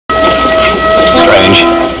Strange.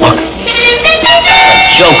 Look. The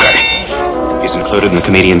Joker. He's included in the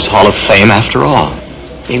Comedian's Hall of Fame after all.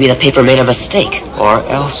 Maybe the paper made a mistake. Or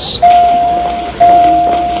else.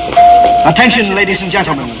 Attention, ladies and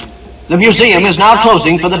gentlemen. The museum is now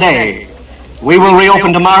closing for the day. We will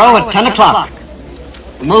reopen tomorrow at 10 o'clock.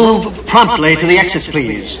 Move promptly to the exits,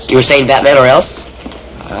 please. You were saying Batman or else?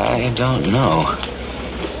 I don't know.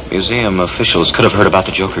 Museum officials could have heard about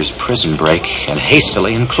the Joker's prison break and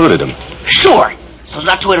hastily included him. Sure. So as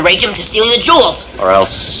not to enrage him to stealing the jewels. Or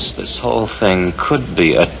else this whole thing could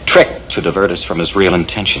be a trick to divert us from his real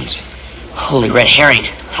intentions. Holy red herring.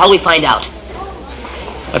 How'll we find out?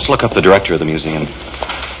 Let's look up the director of the museum.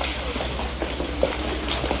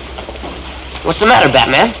 What's the matter,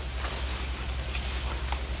 Batman?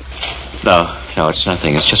 No, it's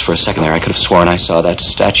nothing. It's just for a second there. I could have sworn I saw that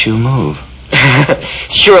statue move.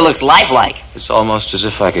 Sure looks lifelike. It's almost as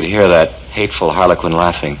if I could hear that hateful harlequin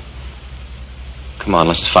laughing. Come on,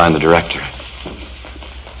 let's find the director.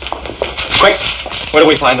 Quick! Where do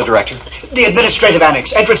we find the director? The administrative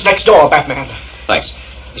annex. Entrance next door, Batman. Thanks.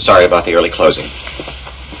 Sorry about the early closing.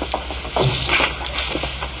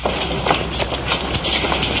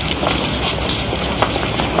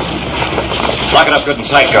 Lock it up good and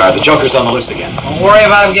tight, guard. The Joker's on the loose again. Don't worry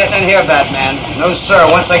about him getting in here, Batman. No, sir.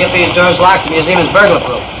 Once I get these doors locked, the museum is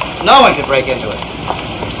burglar-proof. No one can break into it.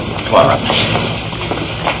 Come on, Robin.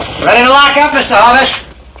 Ready to lock up, Mr. Harvest?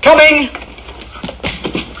 Coming!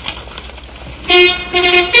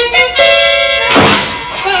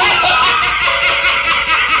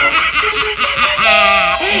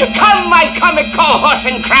 Come, my comic cohorts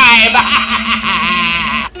in crime!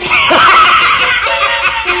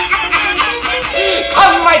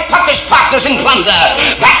 Come, my puckish partners in plunder!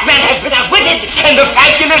 Batman has been outwitted, and the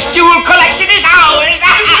fabulous jewel collection is ours!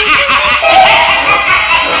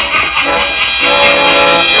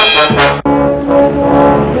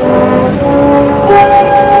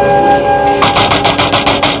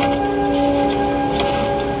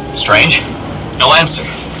 Strange. No answer.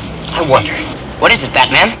 I wonder. What is it,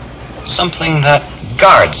 Batman? Something that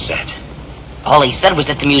guard said. All he said was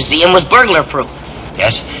that the museum was burglar-proof.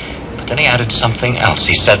 Yes, but then he added something else.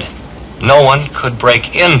 He said no one could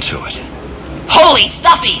break into it. Holy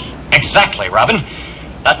stuffy! Exactly, Robin.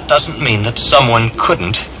 That doesn't mean that someone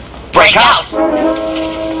couldn't break out.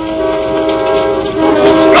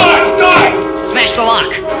 Guard! Smash the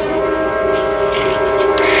lock.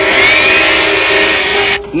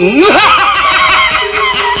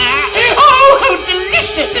 Oh, how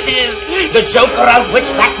delicious it is! The Joker outwits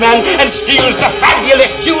Batman and steals the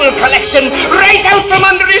fabulous jewel collection right out from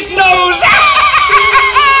under his nose!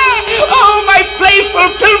 Oh, my playful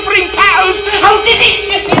pilfering pals, how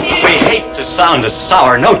delicious it is! We hate to sound a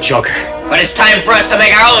sour note, Joker. But it's time for us to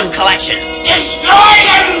make our own collection. Destroy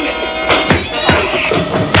them!